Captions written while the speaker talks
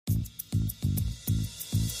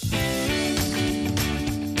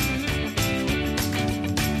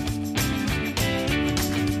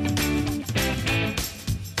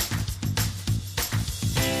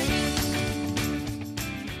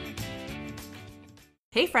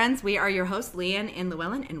Hey friends, we are your hosts, Leanne and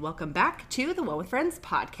Llewellyn, and welcome back to the Well with Friends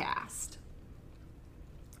podcast.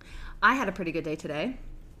 I had a pretty good day today.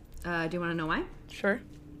 Do you want to know why? Sure.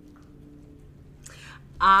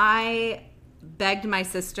 I begged my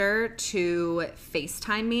sister to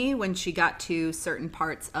FaceTime me when she got to certain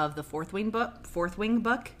parts of the Fourth Wing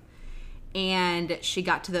book, and she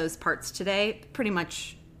got to those parts today. Pretty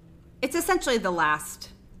much, it's essentially the last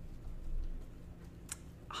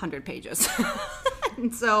 100 pages.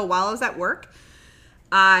 And so while I was at work,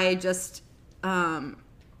 I just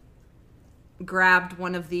grabbed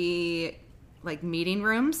one of the meeting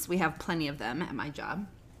rooms. We have plenty of them at my job.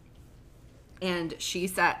 And she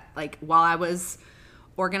sat, while I was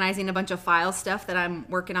organizing a bunch of file stuff that I'm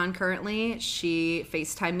working on currently, she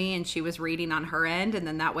FaceTimed me and she was reading on her end. And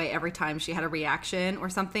then that way, every time she had a reaction or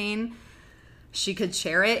something, she could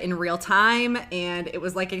share it in real time, and it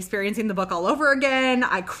was like experiencing the book all over again.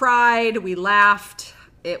 I cried, we laughed.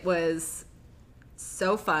 It was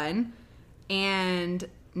so fun. And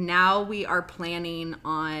now we are planning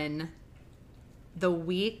on the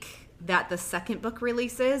week that the second book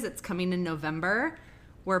releases. It's coming in November.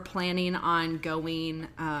 We're planning on going,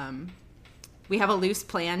 we have a loose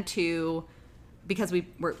plan because we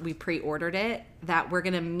pre-ordered it, that we're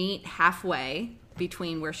going to meet halfway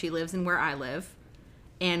between where she lives and where I live,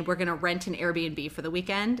 and we're gonna rent an Airbnb for the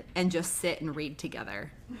weekend and just sit and read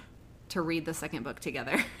together, to read the second book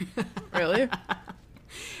together. Really?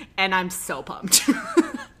 And I'm so pumped.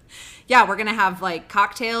 Yeah, we're gonna have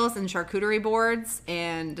cocktails and charcuterie boards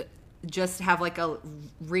and just have a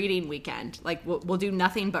reading weekend. We'll do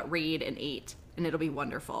nothing but read and eat, and it'll be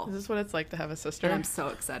wonderful. Is this what it's like to have a sister? And I'm so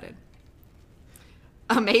excited.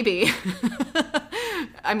 Maybe.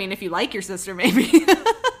 I mean, if you like your sister, maybe.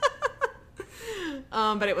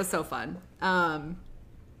 But it was so fun.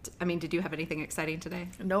 Did you have anything exciting today?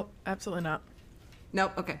 Nope, absolutely not.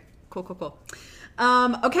 Nope. Okay. Cool.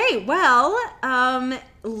 Okay, well,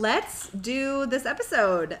 let's do this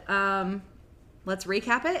episode. Let's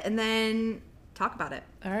recap it and then talk about it.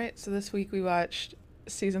 All right, so this week we watched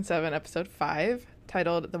Season 7, Episode 5,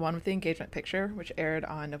 titled The One with the Engagement Picture, which aired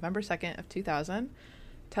on November 2nd of 2000.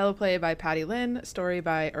 Teleplay by Patty Lynn, story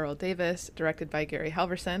by Earl Davis, directed by Gary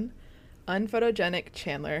Halverson. Unphotogenic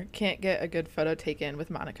Chandler can't get a good photo taken with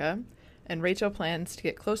Monica, and Rachel plans to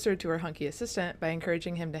get closer to her hunky assistant by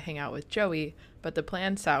encouraging him to hang out with Joey, but the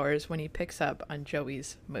plan sours when he picks up on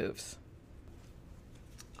Joey's moves.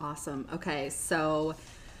 Awesome. Okay, so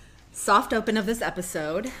soft open of this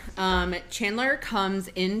episode. Chandler comes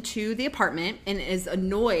into the apartment and is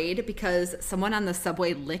annoyed because someone on the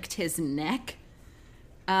subway licked his neck.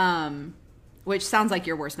 Which sounds like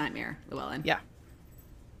your worst nightmare, Llewellyn. Yeah.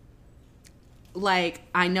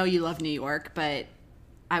 I know you love New York, but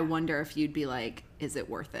I wonder if you'd be like, is it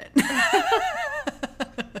worth it?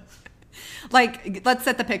 Let's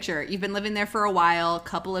set the picture. You've been living there for a while,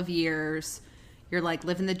 couple of years. You're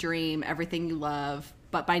living the dream, everything you love.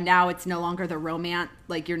 But by now, it's no longer the romance.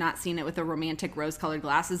 You're not seeing it with the romantic rose-colored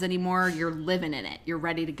glasses anymore. You're living in it. You're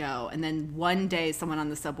ready to go. And then one day, someone on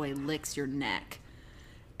the subway licks your neck.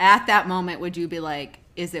 At that moment, would you be like,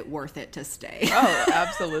 is it worth it to stay? Oh,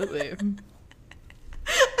 absolutely.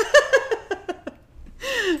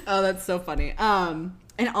 Oh, that's so funny. And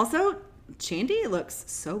also, Chandy looks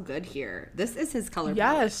so good here. This is his color palette.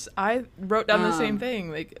 Yes, I wrote down the same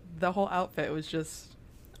thing. The whole outfit was just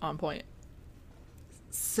on point.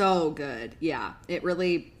 So good. Yeah, it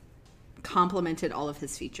really complemented all of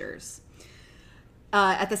his features.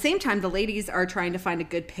 At the same time, the ladies are trying to find a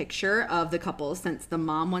good picture of the couple since the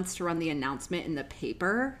mom wants to run the announcement in the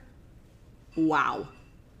paper. Wow.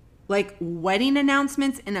 Wedding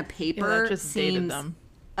announcements in a paper seems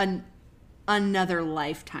another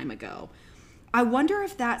lifetime ago. I wonder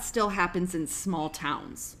if that still happens in small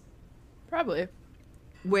towns. Probably.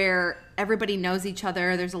 Where everybody knows each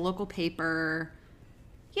other, there's a local paper,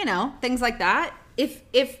 things like that.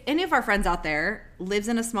 If any of our friends out there lives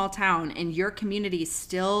in a small town and your community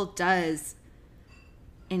still does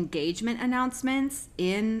engagement announcements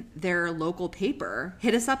in their local paper,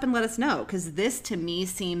 hit us up and let us know, because this to me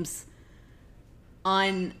seems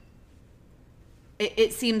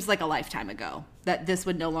it seems like a lifetime ago that this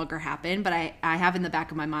would no longer happen, but I have in the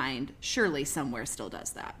back of my mind, surely somewhere still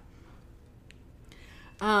does that.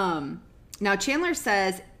 Now Chandler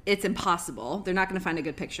says it's impossible. They're not going to find a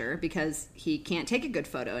good picture because he can't take a good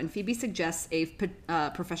photo. And Phoebe suggests a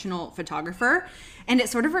professional photographer. And it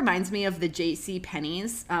sort of reminds me of the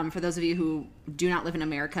JCPenney's. For those of you who do not live in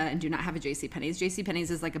America and do not have a JCPenney's, JCPenney's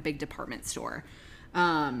is a big department store.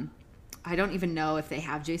 I don't even know if they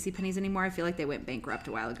have JCPenney's anymore. I feel like they went bankrupt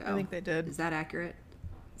a while ago. I think they did. Is that accurate?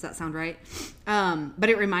 Does that sound right? But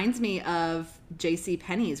it reminds me of J.C.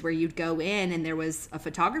 Penney's, where you'd go in and there was a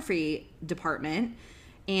photography department,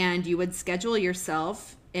 and you would schedule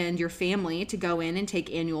yourself and your family to go in and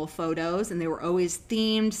take annual photos, and they were always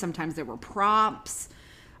themed. Sometimes there were props.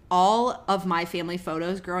 All of my family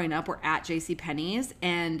photos growing up were at J.C. Penney's,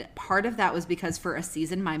 and part of that was because for a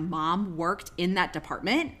season my mom worked in that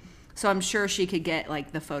department, so I'm sure she could get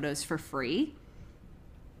like the photos for free.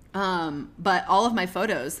 But all of my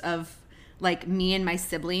photos of like me and my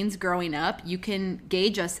siblings growing up, you can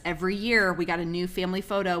gauge us every year. We got a new family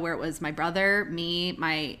photo where it was my brother, me,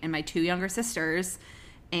 and my 2 younger sisters.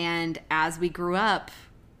 And as we grew up,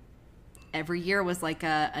 every year was like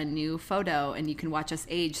a new photo, and you can watch us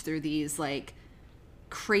age through these like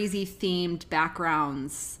crazy themed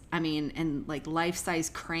backgrounds. I mean, and like life-size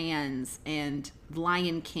crayons and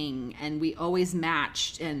Lion King, and we always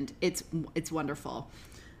matched, and it's wonderful.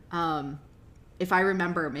 If I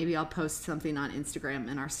remember, maybe I'll post something on Instagram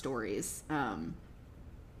in our stories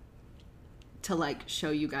to like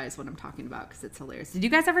show you guys what I'm talking about, because it's hilarious. Did you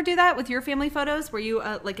guys ever do that with your family photos? Were you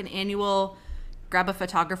like an annual grab a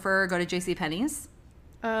photographer, go to JCPenney's?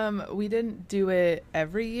 We didn't do it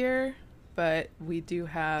every year, but we do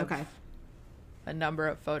have a number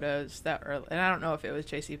of photos that are, and I don't know if it was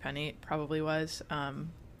JCPenney, it probably was.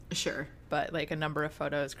 Sure. But like a number of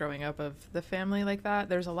photos growing up of the family like that.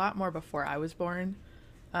 There's a lot more before I was born.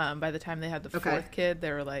 By the time they had the fourth kid,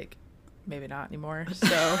 they were like, maybe not anymore.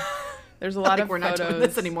 So there's a lot of we're photos. Not doing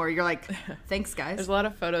this anymore. You're like, thanks, guys. There's a lot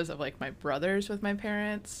of photos of like my brothers with my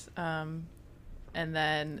parents. And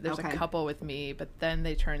then there's a couple with me, but then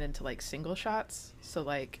they turned into like single shots. So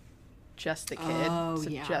like just the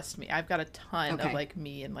kid. Just me. I've got a ton of like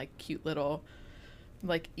me and like cute little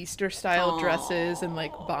like Easter style dresses and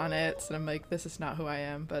like bonnets, and I'm like, this is not who I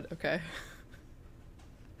am, but okay.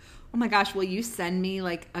 Oh my gosh, will you send me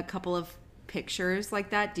like a couple of pictures like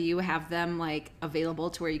that? Do you have them like available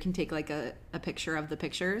to where you can take like a picture of the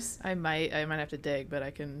pictures? I might have to dig, but I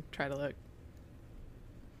can try to look.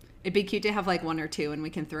 It'd be cute to have like one or two, and we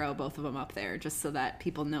can throw both of them up there just so that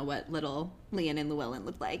people know what little Leanne and Llewellyn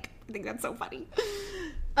look like. I think that's so funny.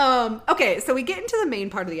 Okay, so we get into the main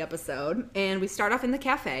part of the episode, and we start off in the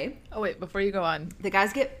cafe. Oh, wait, before you go on. The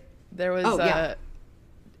guys get... There was,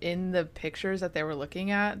 in the pictures that they were looking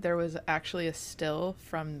at, there was actually a still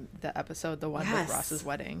from the episode, the one with Ross's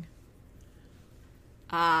wedding.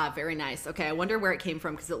 Ah, very nice. Okay, I wonder where it came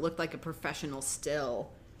from, because it looked like a professional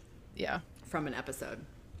still. Yeah. From an episode.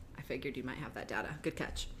 I figured you might have that data. Good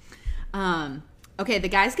catch. Okay, the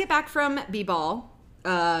guys get back from B-Ball,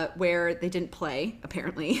 where they didn't play,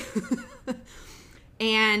 apparently.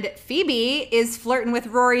 And Phoebe is flirting with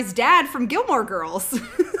Rory's dad from Gilmore Girls.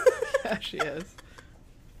 Yeah, she is.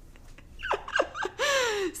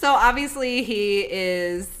 So obviously he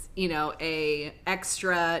is, you know, a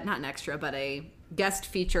guest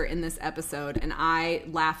feature in this episode. And I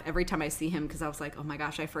laugh every time I see him, because I was like, oh my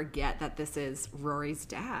gosh, I forget that this is Rory's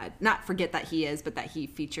dad. Not forget that he is, but that he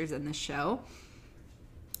features in this show.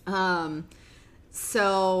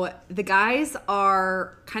 So the guys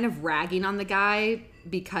are kind of ragging on the guy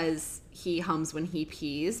because he hums when he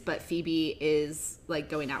pees, but Phoebe is like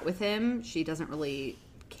going out with him. She doesn't really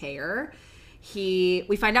care.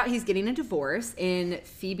 We find out he's getting a divorce, and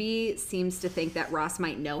Phoebe seems to think that Ross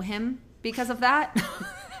might know him because of that.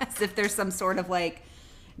 As if there's some sort of like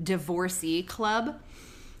divorcee club.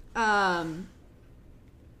 And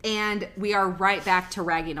we are right back to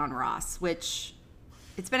ragging on Ross, which...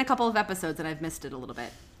 It's been a couple of episodes and I've missed it a little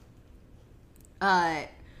bit.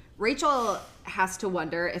 Rachel has to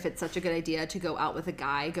wonder if it's such a good idea to go out with a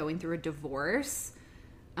guy going through a divorce,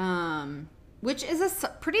 which is a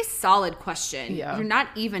pretty solid question. Yeah. You're not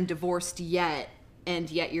even divorced yet,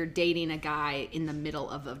 and yet you're dating a guy in the middle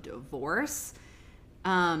of a divorce.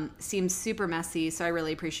 Seems super messy, so I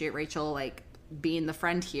really appreciate Rachel like being the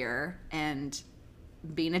friend here and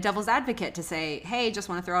being a devil's advocate to say, hey, just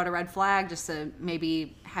want to throw out a red flag just to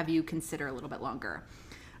maybe have you consider a little bit longer.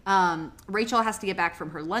 Rachel has to get back from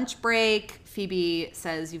her lunch break. Phoebe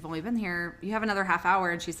says, you've only been here, you have another half hour.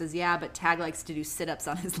 And she says, yeah, but Tag likes to do sit-ups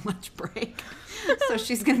on his lunch break. So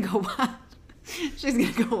she's going to go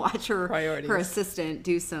watch her assistant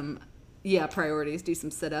do some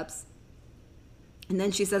sit-ups. And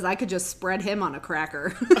then she says, I could just spread him on a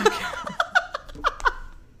cracker. Okay.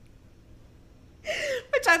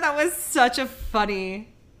 Which I thought was such a funny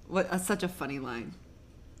line.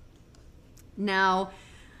 Now,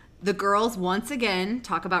 the girls once again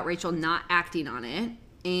talk about Rachel not acting on it,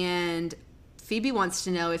 and Phoebe wants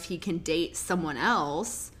to know if he can date someone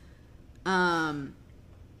else.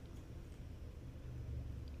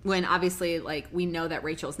 when obviously, like, we know that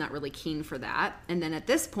Rachel's not really keen for that. And then at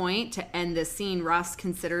this point, to end this scene, Ross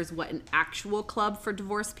considers what an actual club for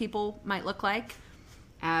divorced people might look like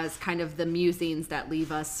as kind of the musings that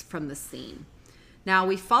leave us from the scene. Now,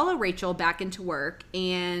 we follow Rachel back into work,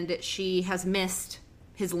 and she has missed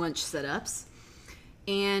his lunch sit-ups.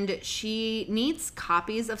 And she needs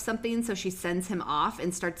copies of something, so she sends him off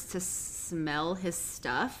and starts to smell his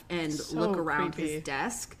stuff and look around his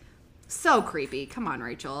desk. So creepy. Come on,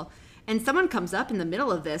 Rachel. And someone comes up in the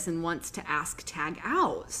middle of this and wants to ask Tag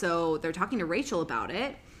out. So they're talking to Rachel about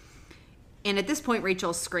it. And at this point,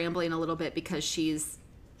 Rachel's scrambling a little bit because she's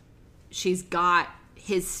got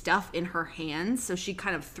his stuff in her hands. So she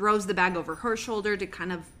kind of throws the bag over her shoulder to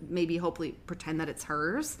kind of maybe hopefully pretend that it's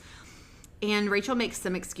hers. And Rachel makes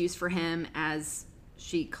some excuse for him, as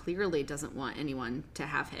she clearly doesn't want anyone to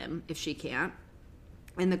have him if she can't.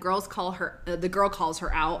 And the girl calls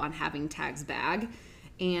her out on having Tag's bag,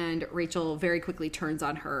 and Rachel very quickly turns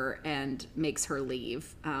on her and makes her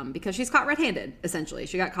leave because she's caught red-handed. Essentially,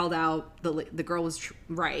 she got called out. The girl was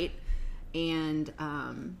right, and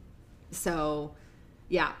so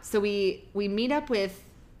we meet up with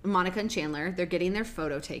Monica and Chandler. They're getting their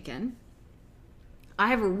photo taken. I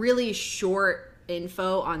have a really short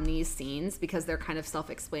info on these scenes because they're kind of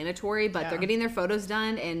self-explanatory, but they're getting their photos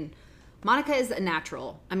done, and Monica is a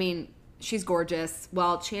natural. I mean, she's gorgeous,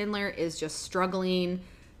 while Chandler is just struggling.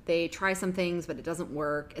 They try some things, but it doesn't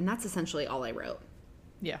work, and that's essentially all I wrote.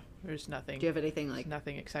 Yeah, there's nothing. Do you have anything like...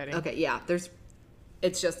 Nothing exciting. Okay, yeah,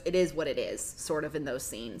 it is what it is, sort of, in those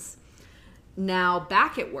scenes. Now,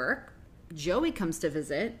 back at work, Joey comes to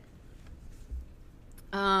visit.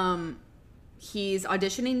 He's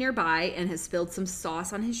auditioning nearby and has spilled some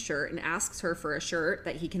sauce on his shirt and asks her for a shirt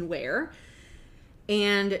that he can wear.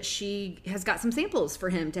 And she has got some samples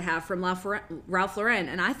for him to have from Ralph Lauren.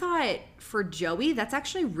 And I thought, for Joey, that's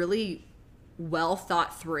actually really well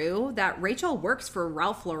thought through, that Rachel works for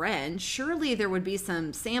Ralph Lauren. Surely there would be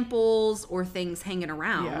some samples or things hanging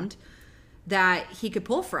around that he could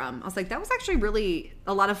pull from. I was like, that was actually really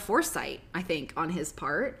a lot of foresight, I think, on his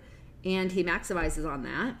part. And he maximizes on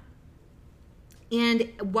that.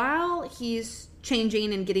 And while he's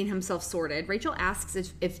changing and getting himself sorted, Rachel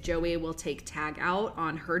asks if Joey will take Tag out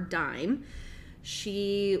on her dime.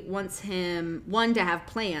 She wants him, one, to have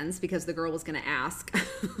plans because the girl was going to ask.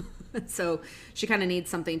 So she kind of needs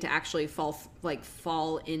something to actually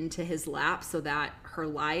fall into his lap so that her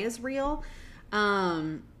lie is real.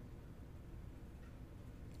 I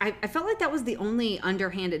felt like that was the only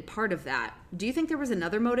underhanded part of that. Do you think there was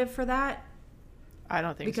another motive for that? I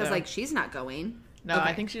don't think so. Because, like, she's not going. No,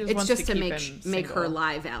 okay. I think she just wants to keep him single. Make her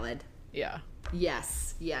lie valid. Yeah.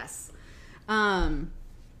 Yes. And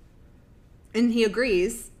he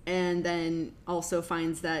agrees, and then also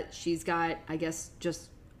finds that she's got, I guess,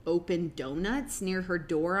 just open donuts near her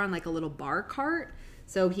door on, like, a little bar cart.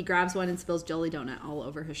 So he grabs one and spills jelly donut all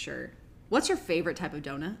over his shirt. What's your favorite type of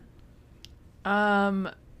donut?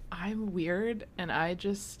 I'm weird, and I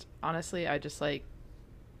just like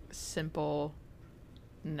simple,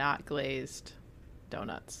 not glazed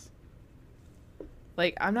donuts.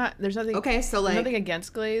 Like, there's nothing nothing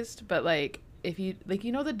against glazed, but like, if you like,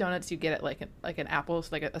 you know, the donuts you get at like an Apple,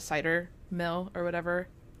 like a cider mill or whatever,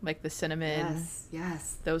 like the cinnamon,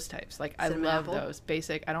 yes, those types. Like, cinnamon, I love apple. Those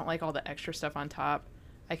basic. I don't like all the extra stuff on top.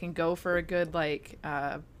 I can go for a good, like,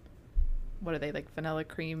 what are they, like vanilla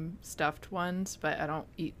cream stuffed ones, but I don't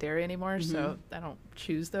eat dairy anymore, so I don't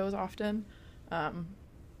choose those often. But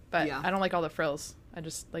I don't like all the frills. I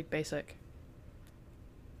just like basic.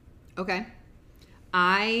 Okay.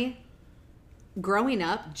 Growing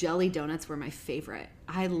up, jelly donuts were my favorite.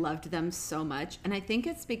 I loved them so much. And I think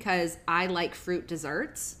it's because I like fruit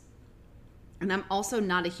desserts. And I'm also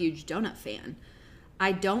not a huge donut fan.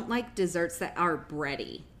 I don't like desserts that are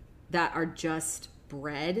bready, that are just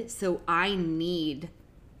bread. So I need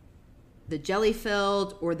the jelly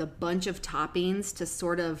filled or the bunch of toppings to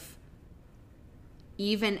sort of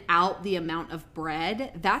even out the amount of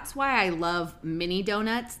bread. That's why I love mini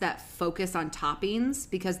donuts that focus on toppings,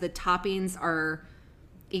 because the toppings are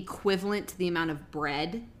equivalent to the amount of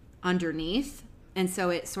bread underneath. And so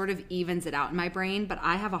it sort of evens it out in my brain. But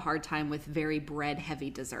I have a hard time with very bread heavy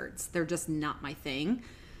desserts. They're just not my thing.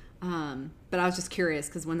 But I was just curious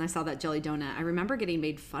because when I saw that jelly donut, I remember getting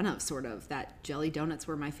made fun of, sort of, that jelly donuts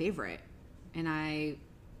were my favorite. And I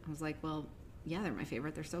was like, well, yeah, they're my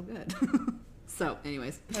favorite. They're so good. So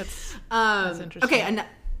anyways, that's interesting. Okay.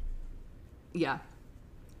 Yeah.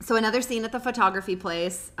 So another scene at the photography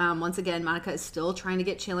place. Once again, Monica is still trying to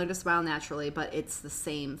get Chandler to smile naturally, but it's the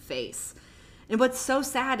same face. And what's so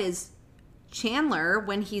sad is Chandler,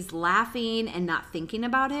 when he's laughing and not thinking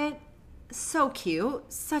about it, so cute.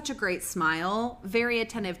 Such a great smile. Very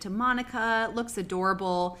attentive to Monica. Looks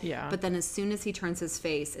adorable. Yeah. But then as soon as he turns his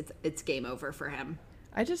face, it's game over for him.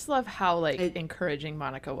 I just love how, like, encouraging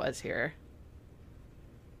Monica was here.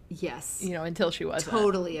 Yes. You know, until she wasn't.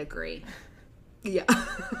 Totally agree. Yeah.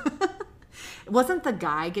 Wasn't the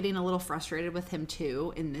guy getting a little frustrated with him,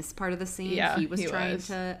 too, in this part of the scene? Yeah, he was trying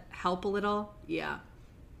to help a little. Yeah.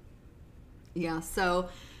 Yeah, so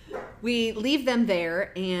we leave them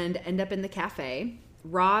there and end up in the cafe.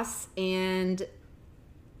 Ross and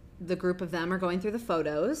the group of them are going through the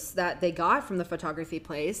photos that they got from the photography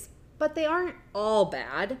place, but they aren't all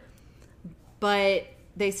bad. But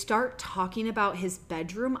they start talking about his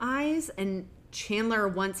bedroom eyes, and Chandler,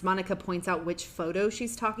 once Monica points out which photo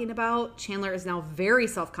she's talking about, Chandler is now very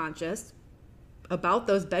self-conscious about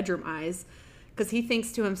those bedroom eyes because he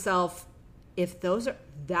thinks to himself, if those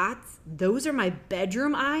are my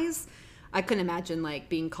bedroom eyes, I couldn't imagine like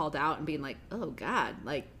being called out and being like, oh God,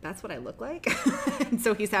 like that's what I look like. And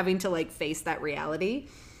so he's having to like face that reality.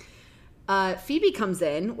 Phoebe comes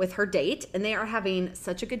in with her date and they are having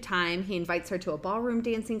such a good time. He invites her to a ballroom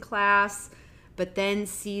dancing class, but then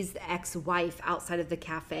sees the ex-wife outside of the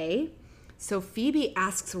cafe. So Phoebe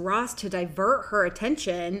asks Ross to divert her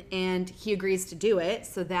attention and he agrees to do it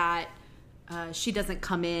so that she doesn't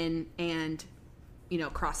come in and, you know,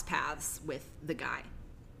 cross paths with the guy.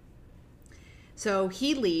 So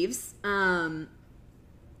he leaves.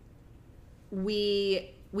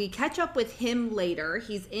 We catch up with him later.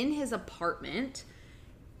 He's in his apartment,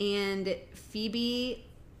 and Phoebe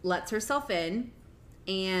lets herself in,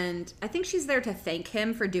 and I think she's there to thank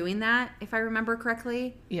him for doing that, if I remember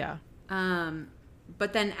correctly. Yeah.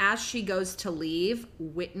 But then as she goes to leave,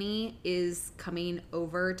 Whitney is coming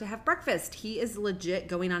over to have breakfast. He is legit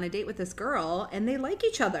going on a date with this girl, and they like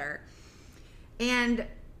each other. And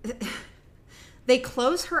they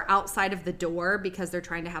close her outside of the door because they're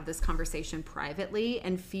trying to have this conversation privately.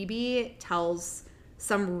 And Phoebe tells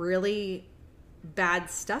some really bad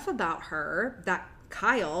stuff about her that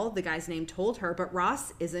Kyle, the guy's name, told her, but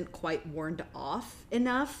Ross isn't quite warned off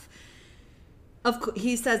enough.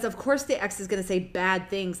 He says, of course the ex is going to say bad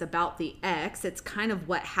things about the ex. It's kind of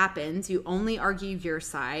what happens. You only argue your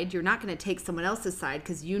side. You're not going to take someone else's side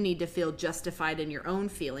because you need to feel justified in your own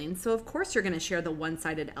feelings. So of course you're going to share the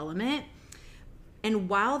one-sided element. And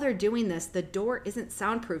while they're doing this, the door isn't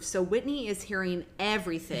soundproof. So Whitney is hearing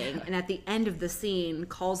everything. Yeah. And at the end of the scene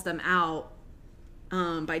calls them out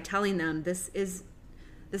by telling them, this is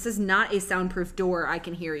not a soundproof door. I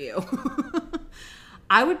can hear you.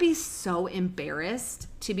 I would be so embarrassed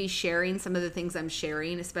to be sharing some of the things I'm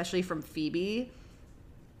sharing, especially from Phoebe.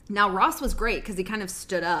 Now, Ross was great because he kind of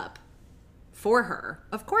stood up for her.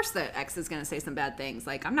 Of course the ex is going to say some bad things.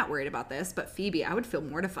 Like, I'm not worried about this. But Phoebe, I would feel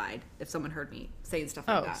mortified if someone heard me saying stuff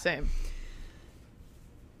like that. Oh, same.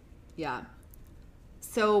 Yeah.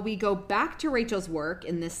 So we go back to Rachel's work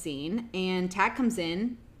in this scene. And Tag comes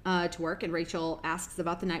in to work. And Rachel asks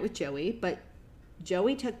about the night with Joey. But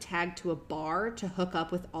Joey took Tag to a bar to hook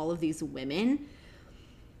up with all of these women.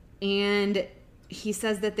 And he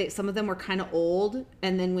says that some of them were kind of old.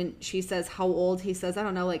 And then when she says how old, he says, I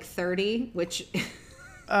don't know, like 30, which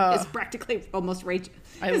is practically almost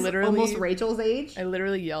almost Rachel's age. I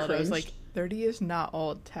literally yelled. Cringed. I was like, 30 is not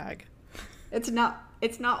old, Tag. It's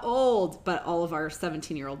not old, but all of our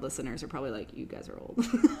 17-year-old listeners are probably like, you guys are old.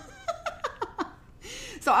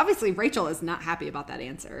 So obviously Rachel is not happy about that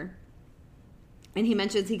answer. And he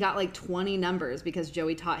mentions he got like 20 numbers because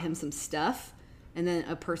Joey taught him some stuff. And then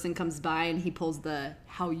a person comes by and he pulls the,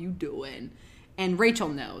 how you doing? And Rachel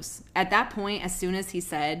knows. At that point, as soon as he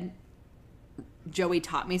said, Joey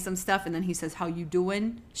taught me some stuff, and then he says, how you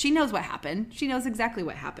doing? She knows what happened. She knows exactly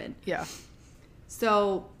what happened. Yeah.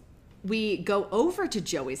 So we go over to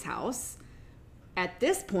Joey's house. At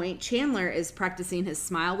this point, Chandler is practicing his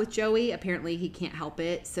smile with Joey. Apparently he can't help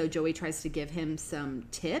it. So Joey tries to give him some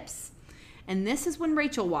tips. And this is when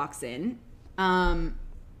Rachel walks in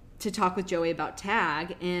to talk with Joey about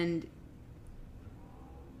Tag, and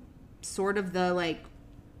sort of the like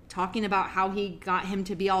talking about how he got him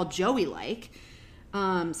to be all Joey-like.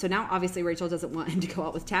 So now obviously Rachel doesn't want him to go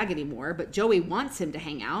out with Tag anymore, but Joey wants him to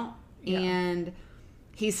hang out. Yeah. And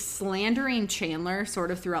he's slandering Chandler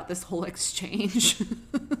sort of throughout this whole exchange.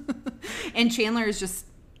 And Chandler is just,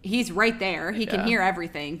 he's right there. He can hear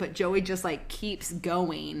everything, but Joey just like keeps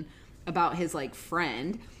going about his like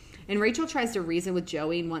friend. And Rachel tries to reason with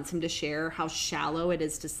Joey and wants him to share how shallow it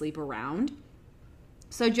is to sleep around.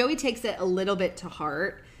 So Joey takes it a little bit to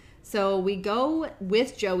heart. So we go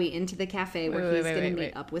with Joey into the cafe where he's going to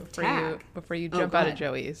meet up with Tag. Before you jump out of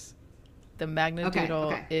Joey's, the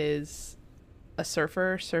magnadoodle okay. is a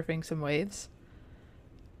surfer surfing some waves.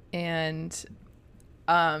 And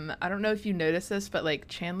I don't know if you noticed this, but like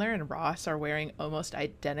Chandler and Ross are wearing almost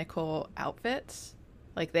identical outfits.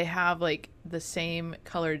 Like they have like the same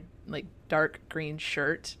colored like dark green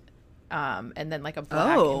shirt, and then like a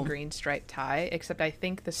black and green striped tie, except I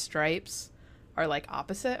think the stripes are like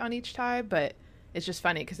opposite on each tie, but it's just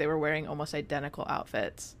funny because they were wearing almost identical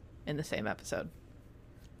outfits in the same episode.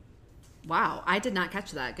 Wow, I did not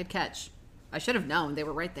catch that. Good catch. I should have known. They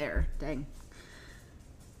were right there. Dang.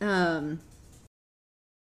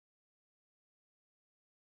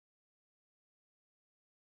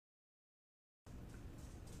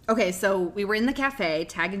 Okay, so we were in the cafe.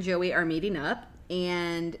 Tag and Joey are meeting up,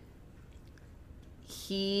 and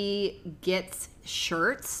he gets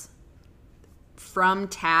shirts from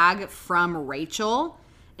Tag from Rachel,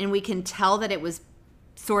 and we can tell that it was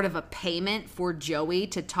sort of a payment for Joey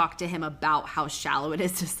to talk to him about how shallow it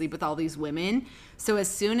is to sleep with all these women. So as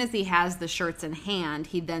soon as he has the shirts in hand,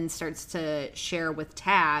 he then starts to share with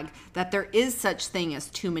Tag that there is such thing as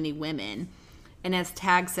too many women. And as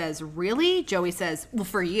Tag says, really? Joey says, well,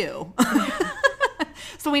 for you.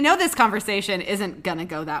 So we know this conversation isn't going to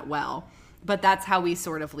go that well, but that's how we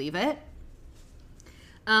sort of leave it.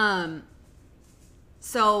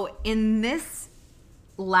 So in this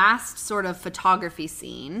last sort of photography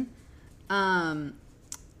scene,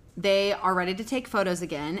 they are ready to take photos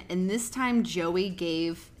again. And this time Joey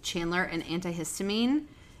gave Chandler an antihistamine.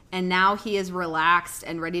 And now he is relaxed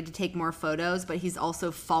and ready to take more photos, but he's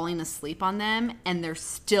also falling asleep on them, and they're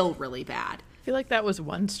still really bad. I feel like that was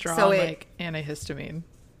one strong like antihistamine.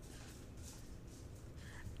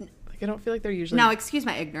 Like I don't feel like they're usually. Now, excuse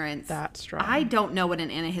my ignorance. That strong. I don't know what an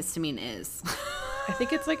antihistamine is. I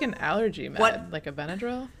think it's like an allergy med, what? Like a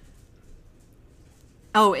Benadryl.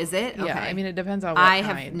 Oh, is it? Yeah, okay. I mean it depends on what kind.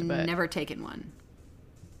 I have never taken one.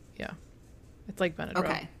 Yeah, it's like Benadryl.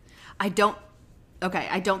 Okay,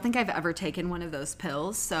 I don't think I've ever taken one of those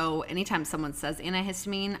pills. So anytime someone says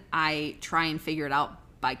antihistamine, I try and figure it out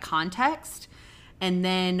by context. And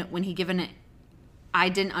then when he given it, I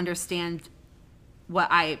didn't understand what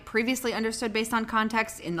I previously understood based on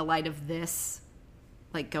context in the light of this,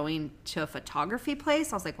 like going to a photography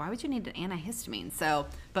place. I was like, why would you need an antihistamine? So,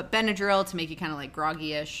 but Benadryl to make you kind of like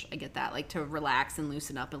groggy-ish. I get that, like to relax and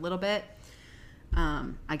loosen up a little bit.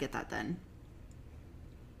 I get that then.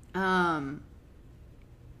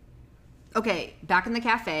 Okay, back in the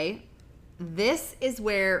cafe. This is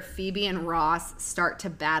where Phoebe and Ross start to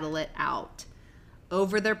battle it out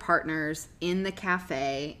over their partners in the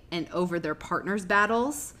cafe and over their partners'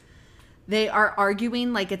 battles. They are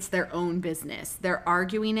arguing like it's their own business. They're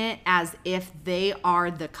arguing it as if they are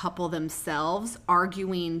the couple themselves,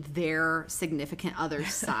 arguing their significant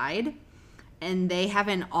other's side. And they have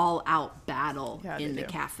an all-out battle in the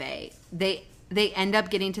cafe. They end up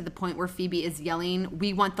getting to the point where Phoebe is yelling,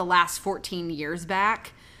 "We want the last 14 years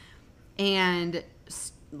back," and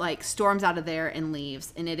like storms out of there and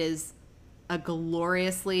leaves. And it is a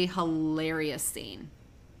gloriously hilarious scene.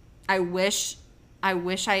 I wish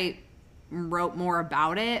I wrote more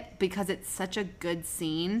about it because it's such a good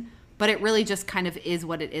scene, but it really just kind of is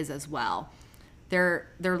what it is as well. They're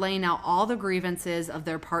laying out all the grievances of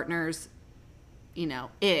their partners, you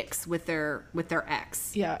know, icks with their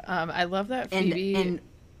ex. Yeah, I love that Phoebe. And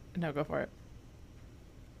no, go for it.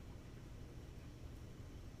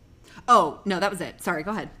 Oh no, that was it. Sorry,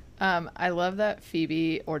 go ahead. I love that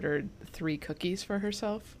Phoebe ordered 3 cookies for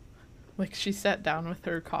herself. Like she sat down with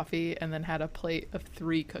her coffee and then had a plate of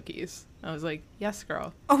 3 cookies. I was like, yes,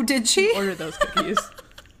 girl. Oh, did she? Order those cookies.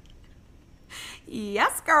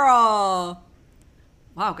 Yes, girl.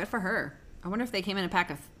 Wow, good for her. I wonder if they came in a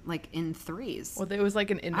pack of like in 3s. Well, it was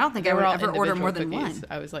like I don't think I would ever order more than one.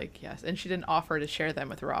 I was like, yes. And she didn't offer to share them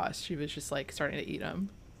with Ross. She was just like starting to eat them.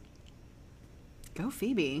 Go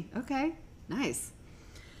Phoebe. Okay, nice.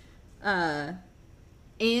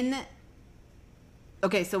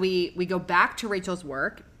 Okay, so we go back to Rachel's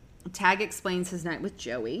work. Tag explains his night with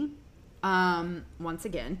Joey once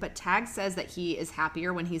again, but Tag says that he is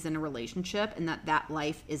happier when he's in a relationship and that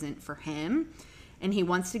life isn't for him. And he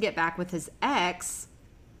wants to get back with his ex,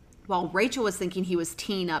 while Rachel was thinking he was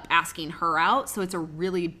teeing up, asking her out. So it's a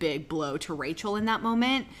really big blow to Rachel in that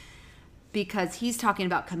moment because he's talking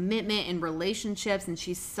about commitment and relationships, and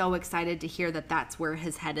she's so excited to hear that that's where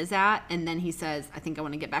his head is at. And then he says, I think I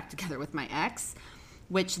want to get back together with my ex,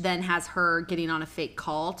 which then has her getting on a fake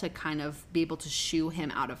call to kind of be able to shoo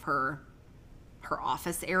him out of her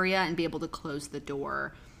office area and be able to close the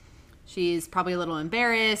door. She's probably a little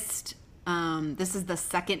embarrassed. This is the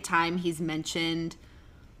second time he's mentioned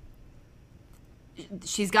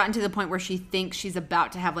she's gotten to the point where she thinks she's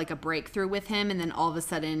about to have like a breakthrough with him, and then all of a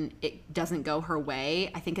sudden it doesn't go her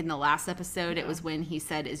way. I think in the last episode it was when he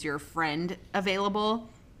said, "Is your friend available?"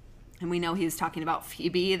 And we know he was talking about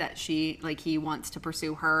Phoebe, that he wants to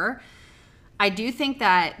pursue her. I do think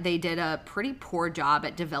that they did a pretty poor job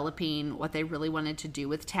at developing what they really wanted to do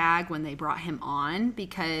with Tag when they brought him on,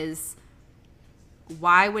 because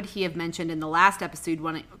why would he have mentioned in the last episode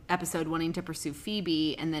wanting to pursue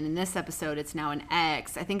Phoebe, and then in this episode it's now an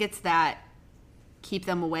ex? I think it's that keep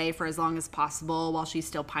them away for as long as possible while she's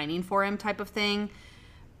still pining for him type of thing.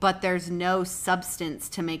 But there's no substance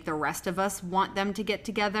to make the rest of us want them to get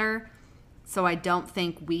together. So I don't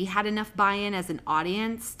think we had enough buy-in as an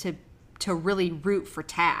audience to really root for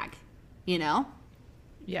Tag, you know?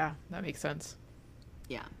 Yeah, that makes sense.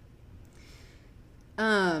 Yeah.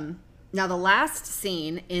 Now, the last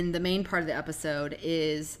scene in the main part of the episode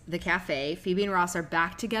is the cafe. Phoebe and Ross are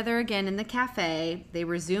back together again in the cafe. They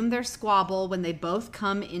resume their squabble when they both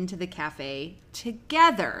come into the cafe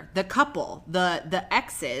together. The couple, the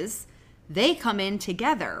exes, they come in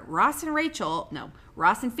together. Ross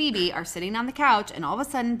and Phoebe are sitting on the couch, and all of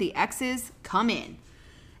a sudden the exes come in.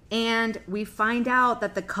 And we find out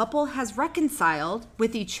that the couple has reconciled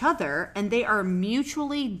with each other, and they are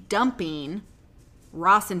mutually dumping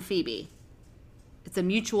Ross and Phoebe. It's a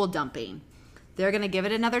mutual dumping. They're going to give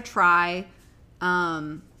it another try.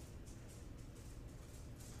 And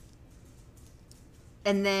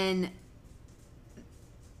then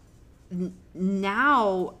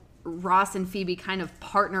now Ross and Phoebe kind of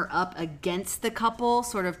partner up against the couple,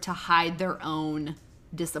 sort of to hide their own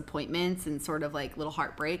disappointments and sort of like little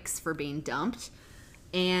heartbreaks for being dumped.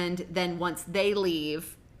 And then once they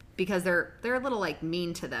leave, because they're a little like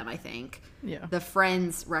mean to them, I think. Yeah. The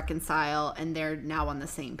friends reconcile, and they're now on the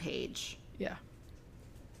same page. Yeah.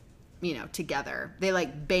 You know, together. They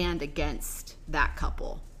like band against that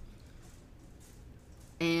couple.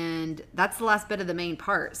 And that's the last bit of the main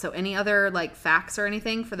part. So any other like facts or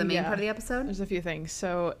anything for the main part of the episode? There's a few things.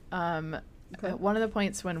 So one of the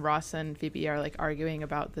points when Ross and Phoebe are like arguing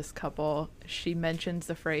about this couple, she mentions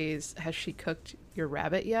the phrase, "Has she cooked your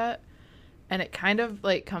rabbit yet?" And it kind of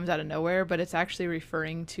like comes out of nowhere, but it's actually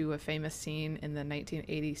referring to a famous scene in the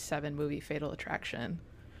 1987 movie Fatal Attraction.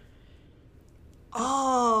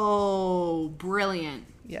 Oh, brilliant.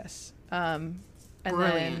 Yes. And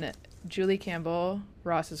Brilliant. then Julie Campbell,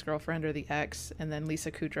 Ross's girlfriend or the ex, and then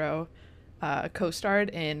Lisa Kudrow co-starred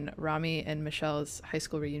in Rami and Michelle's high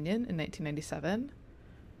school reunion in 1997.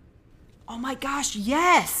 Oh my gosh,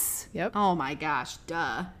 yes! Yep. Oh my gosh,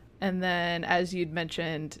 duh. And then, as you'd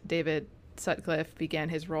mentioned, David Sutcliffe began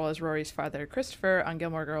his role as Rory's father, Christopher, on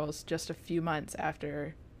Gilmore Girls just a few months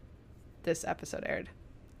after this episode aired.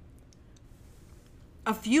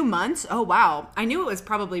 A few months? Oh, wow. I knew it was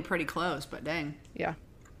probably pretty close, but dang. Yeah.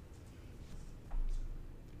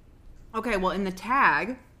 Okay, well, in the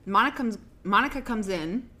tag, Monica comes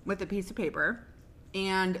in with a piece of paper,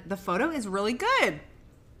 and the photo is really good.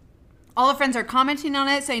 All the friends are commenting on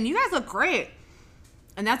it, saying, "You guys look great."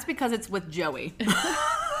 And that's because it's with Joey.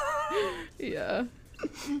 Yeah.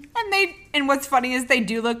 And what's funny is they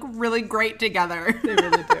do look really great together. They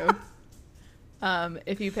really do.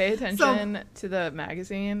 If you pay attention to the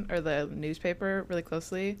magazine or the newspaper really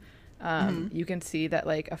closely, you can see that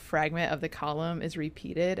like a fragment of the column is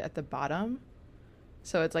repeated at the bottom.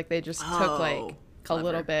 So it's like they just took like clever. a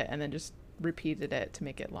little bit and then just repeated it to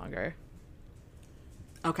make it longer.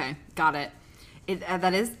 Okay, got it.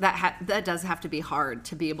 That does have to be hard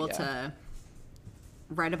to be able to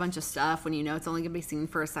write a bunch of stuff when you know it's only going to be seen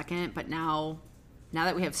for a second. But now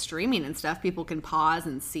that we have streaming and stuff, people can pause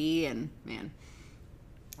and see. And man,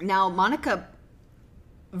 now Monica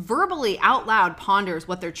verbally out loud ponders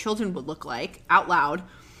what their children would look like out loud,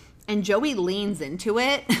 and Joey leans into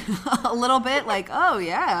it a little bit, like, "Oh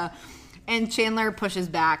yeah," and Chandler pushes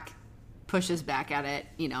back at it.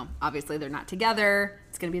 You know, obviously they're not together.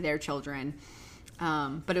 It's going to be their children.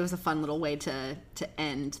 But it was a fun little way to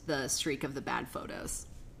end the streak of the bad photos.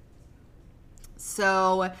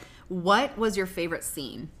 So, what was your favorite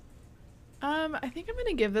scene? I think I'm going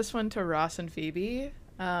to give this one to Ross and Phoebe,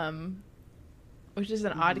 which is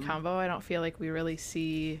an odd combo. I don't feel like we really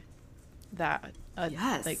see that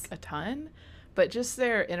like a ton. But just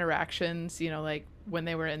their interactions, you know, like when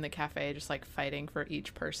they were in the cafe just like fighting for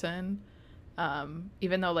each person.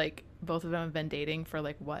 Even though like both of them have been dating for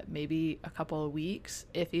like maybe a couple of weeks,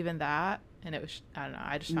 if even that, and it was, I don't know,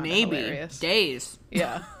 I just found it hilarious. Days.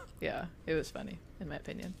 Yeah it was funny in my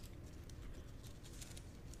opinion.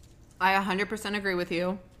 I 100% agree with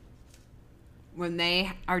you. When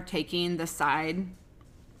they are taking the side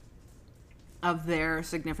of their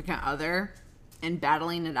significant other and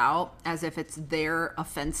battling it out as if it's their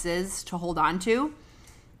offenses to hold on to.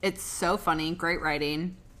 It's so funny. Great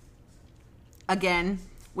writing. Again,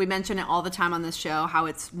 we mention it all the time on this show, how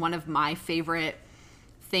it's one of my favorite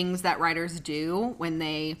things that writers do when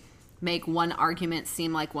they make one argument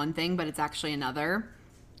seem like one thing, but it's actually another.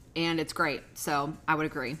 And it's great. So I would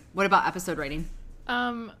agree. What about episode rating?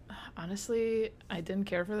 Honestly, I didn't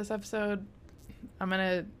care for this episode. I'm going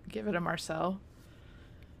to give it a Marcel.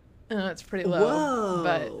 It's pretty low. Whoa.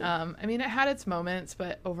 But, I mean, it had its moments,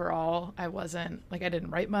 but overall, I wasn't, like, I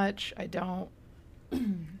didn't write much. I don't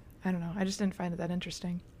know. I just didn't find it that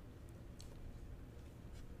interesting.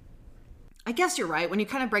 I guess you're right. When you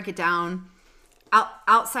kind of break it down,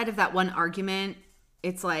 outside of that one argument,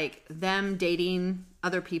 it's like them dating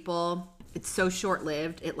other people. It's so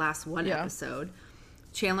short-lived. It lasts one episode.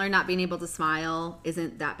 Chandler not being able to smile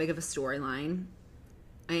isn't that big of a storyline.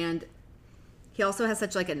 And he also has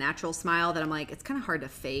such like a natural smile that I'm like, it's kind of hard to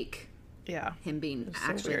fake him being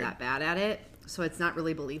actually that bad at it. So it's not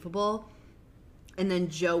really believable. And then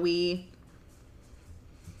Joey...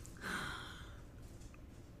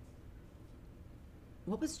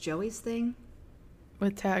 What was Joey's thing?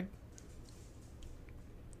 With Tag.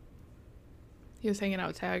 He was hanging out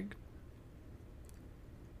with Tag.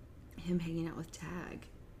 Him hanging out with Tag.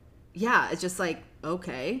 Yeah, it's just like,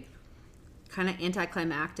 okay. Kind of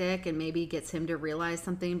anticlimactic and maybe gets him to realize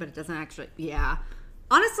something, but it doesn't actually... Yeah.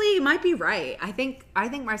 Honestly, you might be right. I think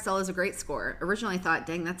Marcel is a great score. Originally I thought,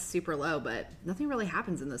 dang, that's super low, but nothing really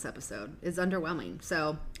happens in this episode. It's underwhelming.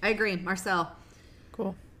 So I agree. Marcel.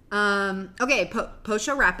 Cool. Okay,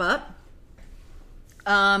 post-show wrap-up.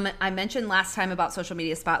 I mentioned last time about social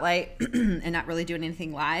media spotlight and not really doing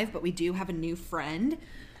anything live, but we do have a new friend.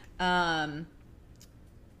 Oh,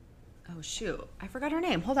 shoot. I forgot her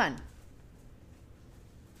name. Hold on.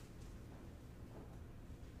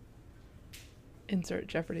 Insert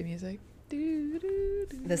Jeopardy music.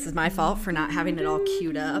 This is my fault for not having it all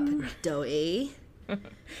queued up. Doughy. It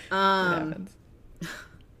happens.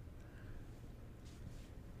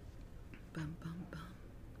 Bum, bum, bum.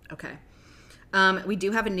 Okay. We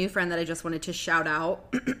do have a new friend that I just wanted to shout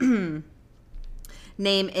out.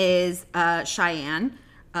 Name is Cheyenne.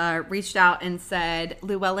 Reached out and said,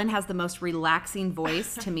 Llewellyn has the most relaxing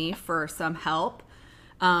voice to me for some help.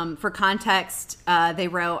 For context, they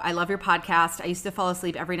wrote, I love your podcast. I used to fall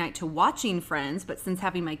asleep every night to watching Friends, but since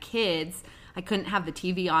having my kids, I couldn't have the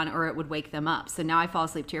TV on or it would wake them up. So now I fall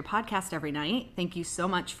asleep to your podcast every night. Thank you so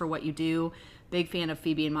much for what you do. Big fan of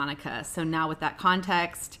Phoebe and Monica. So now with that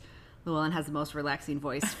context, Llewellyn has the most relaxing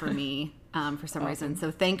voice for me for some reason.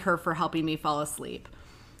 So thank her for helping me fall asleep.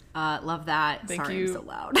 Love that. Thank Sorry, you. I'm so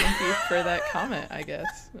loud. Thank you for that comment, I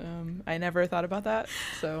guess. I never thought about that.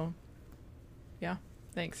 So, yeah,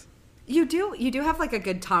 thanks. You do have like a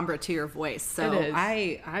good timbre to your voice. So It is.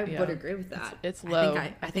 I would agree with that. It's low.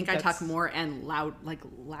 I think I talk more and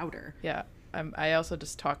louder. Yeah. I also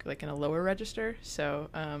just talk like in a lower register. So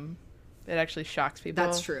it actually shocks people.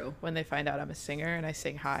 That's true. When they find out I'm a singer and I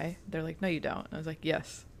sing high. They're like, no, you don't. I was like,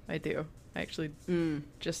 yes, I do. I actually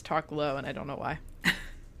just talk low and I don't know why.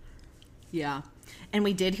 Yeah. And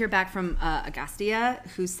we did hear back from Agastya,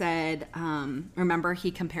 who said, remember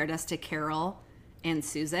he compared us to Carol and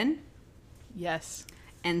Susan? Yes.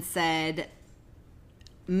 And said,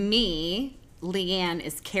 me, Leanne,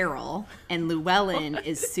 is Carol, and Llewellyn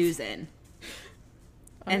is Susan.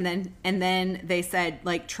 And then they said,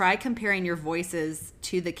 like, try comparing your voices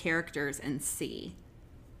to the characters and see.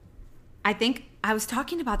 I think I was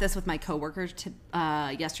talking about this with my coworkers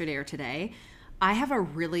yesterday or today. I have a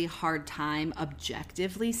really hard time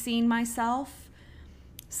objectively seeing myself.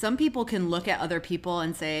 Some people can look at other people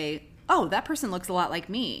and say, oh, that person looks a lot like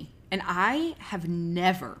me. And I have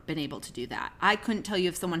never been able to do that. I couldn't tell you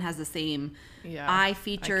if someone has the same eye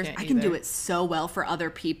features. I can do it so well for other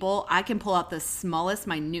people. I can pull out the smallest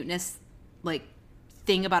minuteness like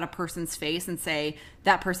thing about a person's face and say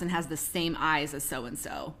that person has the same eyes as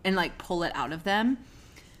so-and-so and like pull it out of them.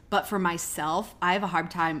 But for myself, I have a hard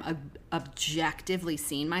time objectively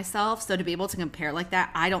seeing myself. So to be able to compare like that,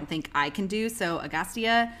 I don't think I can do. So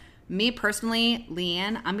Agastya, me personally,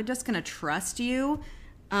 Leanne, I'm just going to trust you.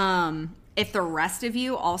 If the rest of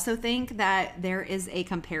you also think that there is a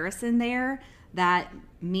comparison there, that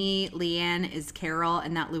me, Leanne, is Carol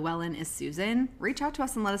and that Llewellyn is Susan, reach out to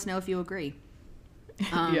us and let us know if you agree.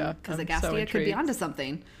 Because Agastya could be onto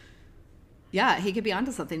something. Yeah, he could be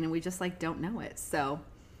onto something and we just like don't know it. So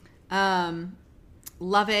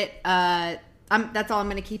love it. That's all I'm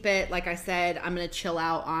going to keep it. Like I said, I'm going to chill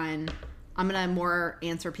out on... I'm going to more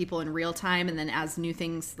answer people in real time. And then as new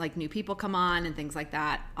things, like new people come on and things like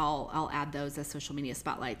that, I'll add those as social media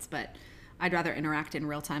spotlights. But I'd rather interact in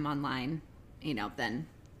real time online, than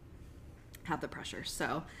have the pressure.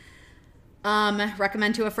 So,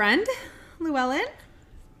 recommend to a friend, Llewellyn?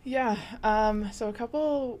 Yeah. So a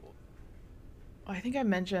couple, I think I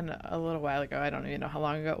mentioned a little while ago, I don't even know how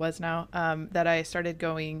long ago it was now, that I started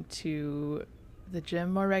going to the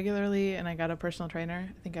gym more regularly and I got a personal trainer.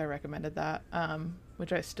 I think I recommended that,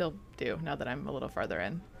 which I still do now that I'm a little farther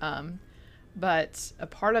in. But a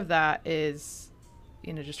part of that is,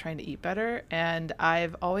 just trying to eat better. And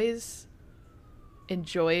I've always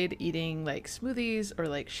enjoyed eating like smoothies or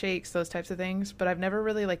like shakes, those types of things, but I've never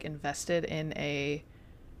really like invested in a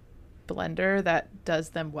blender that does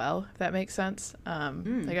them well, if that makes sense.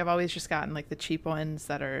 Like I've always just gotten like the cheap ones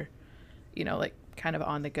that are, like kind of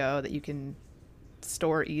on the go that you can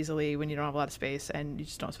store easily when you don't have a lot of space and you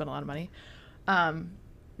just don't spend a lot of money.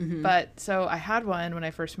 But so I had one when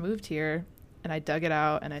I first moved here and I dug it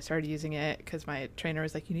out and I started using it because my trainer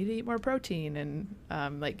was like, you need to eat more protein,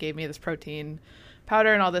 and like gave me this protein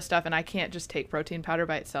powder and all this stuff, and I can't just take protein powder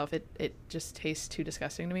by itself. It just tastes too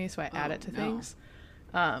disgusting to me, so I add it to things.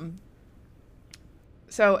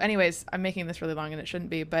 So anyways, I'm making this really long and it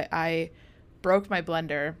shouldn't be, but I broke my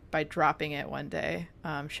blender by dropping it one day,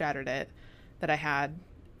 shattered it, that I had,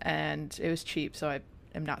 and it was cheap, so I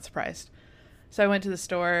am not surprised. So I went to the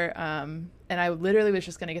store, and I literally was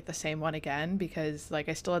just going to get the same one again because like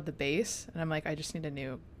I still had the base, and I'm like, I just need a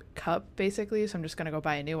new cup basically, so I'm just going to go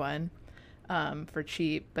buy a new one for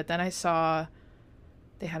cheap. But then I saw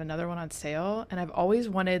they had another one on sale, and I've always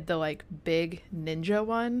wanted the like big Ninja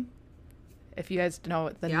one. If you guys know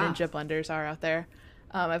what the Ninja blenders are out there.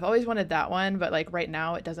 I've always wanted that one, but like right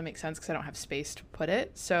now it doesn't make sense because I don't have space to put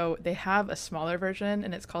it. So they have a smaller version,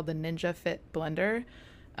 and it's called the Ninja Fit Blender.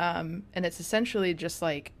 And it's essentially just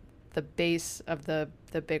like the base of the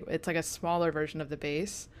big, it's like a smaller version of the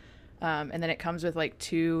base. And then it comes with like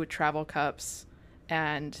 2 travel cups,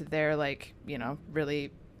 and they're like,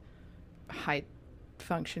 really high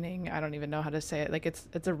functioning. I don't even know how to say it. Like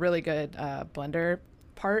it's a really good blender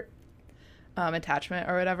part, attachment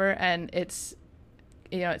or whatever. And it's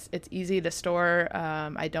easy to store.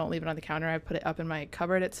 I don't leave it on the counter. I put it up in my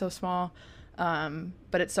cupboard. It's so small.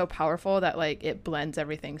 But it's so powerful that like it blends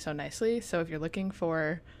everything so nicely. So if you're looking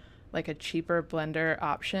for like a cheaper blender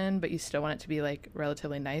option, but you still want it to be like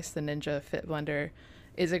relatively nice, the Ninja Fit Blender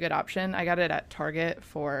is a good option. I got it at Target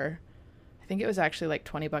for, I think it was actually like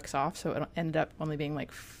 $20 off. So it ended up only being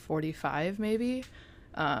like 45 maybe,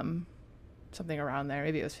 something around there.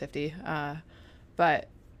 Maybe it was 50. But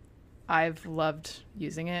I've loved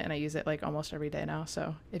using it, and I use it like almost every day now.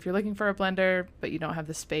 So if you're looking for a blender, but you don't have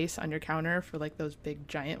the space on your counter for like those big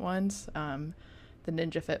giant ones, the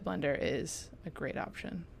Ninja Fit Blender is a great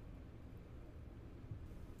option.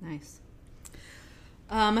 Nice.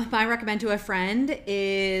 My recommend to a friend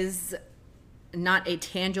is not a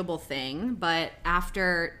tangible thing, but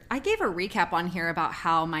after I gave a recap on here about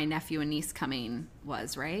how my nephew and niece coming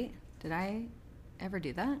was, right? Did I ever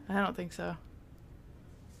do that? I don't think so.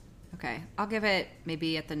 Okay, I'll give it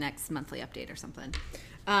maybe at the next monthly update or something.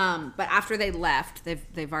 But after they left,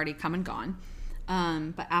 they've already come and gone.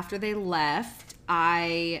 But after they left,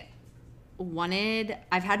 I've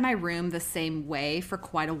had my room the same way for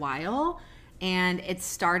quite a while, and it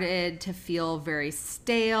started to feel very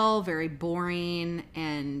stale, very boring,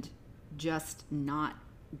 and just not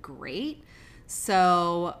great.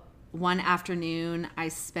 So one afternoon, I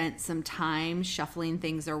spent some time shuffling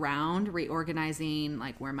things around, reorganizing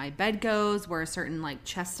like where my bed goes, where a certain like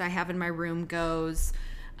chest I have in my room goes.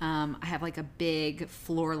 I have like a big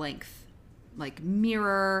floor length like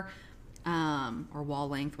mirror or wall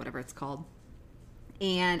length, whatever it's called.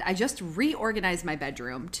 And I just reorganized my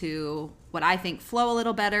bedroom to what I think flow a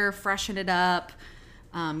little better, freshen it up.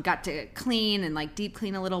 Got to clean and like deep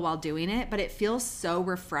clean a little while doing it, but it feels so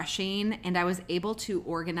refreshing. And I was able to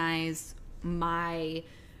organize my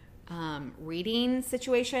reading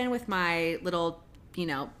situation with my little,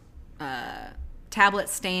 tablet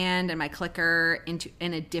stand and my clicker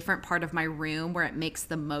in a different part of my room where it makes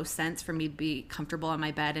the most sense for me to be comfortable on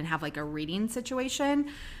my bed and have like a reading situation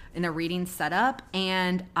in a reading setup.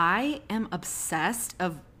 And I am obsessed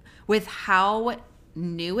with how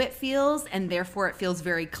new it feels, and therefore it feels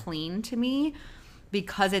very clean to me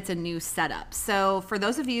because it's a new setup. So for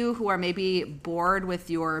those of you who are maybe bored with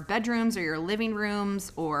your bedrooms or your living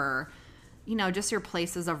rooms or just your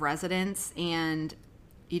places of residence, and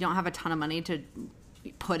you don't have a ton of money to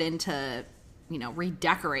put into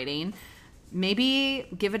redecorating, maybe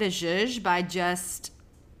give it a zhuzh by just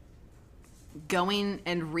going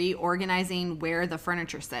and reorganizing where the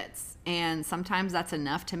furniture sits. And sometimes that's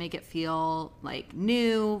enough to make it feel like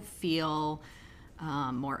new, feel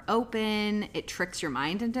more open. It tricks your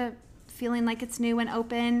mind into feeling like it's new and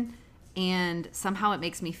open. And somehow it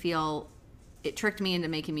makes me feel, it tricked me into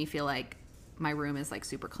making me feel like my room is like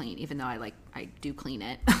super clean, even though I do clean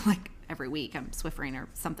it like every week. I'm Swiffering or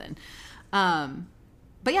something.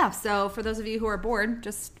 But yeah, so for those of you who are bored,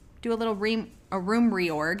 just do a little room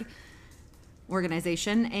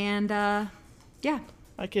organization, and yeah,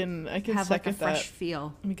 I can have second like a fresh that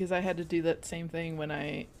feel. because I had to do that same thing when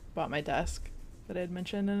I bought my desk that I had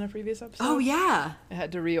mentioned in a previous episode. Oh yeah, I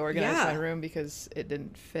had to reorganize my room because it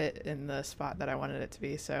didn't fit in the spot that I wanted it to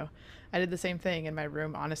be. So I did the same thing, and my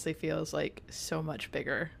room honestly feels like so much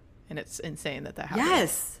bigger, and it's insane that happened.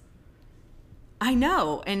 Yes. I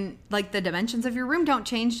know. And like the dimensions of your room don't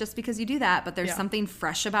change just because you do that, but there's something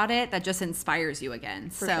fresh about it that just inspires you again.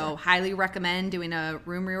 So highly recommend doing a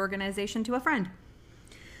room reorganization to a friend.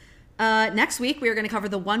 Next week, we are going to cover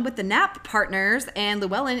the one with the nap partners, and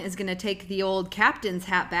Llewellyn is going to take the old captain's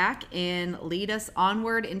hat back and lead us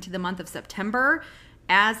onward into the month of September.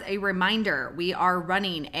 As a reminder, we are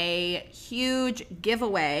running a huge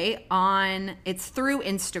giveaway it's through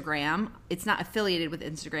Instagram. It's not affiliated with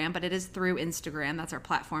Instagram, but it is through Instagram. That's our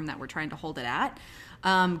platform that we're trying to hold it at.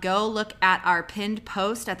 Go look at our pinned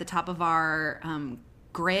post at the top of our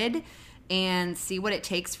grid and see what it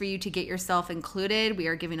takes for you to get yourself included. We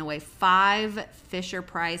are giving away 5 Fisher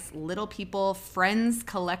Price Little People Friends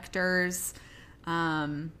Collectors,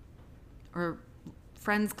 or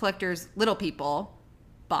Friends Collectors Little People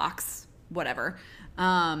box, whatever.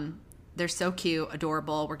 They're so cute,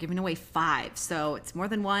 adorable. We're giving away 5, so it's more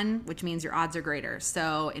than one, which means your odds are greater.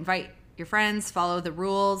 So invite your friends, follow the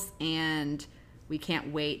rules, and we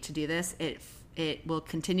can't wait to do this. It will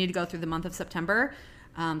continue to go through the month of September,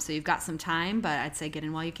 so you've got some time, but I'd say get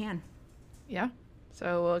in while you can. Yeah.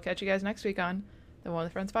 So we'll catch you guys next week on the One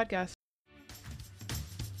with Friends podcast.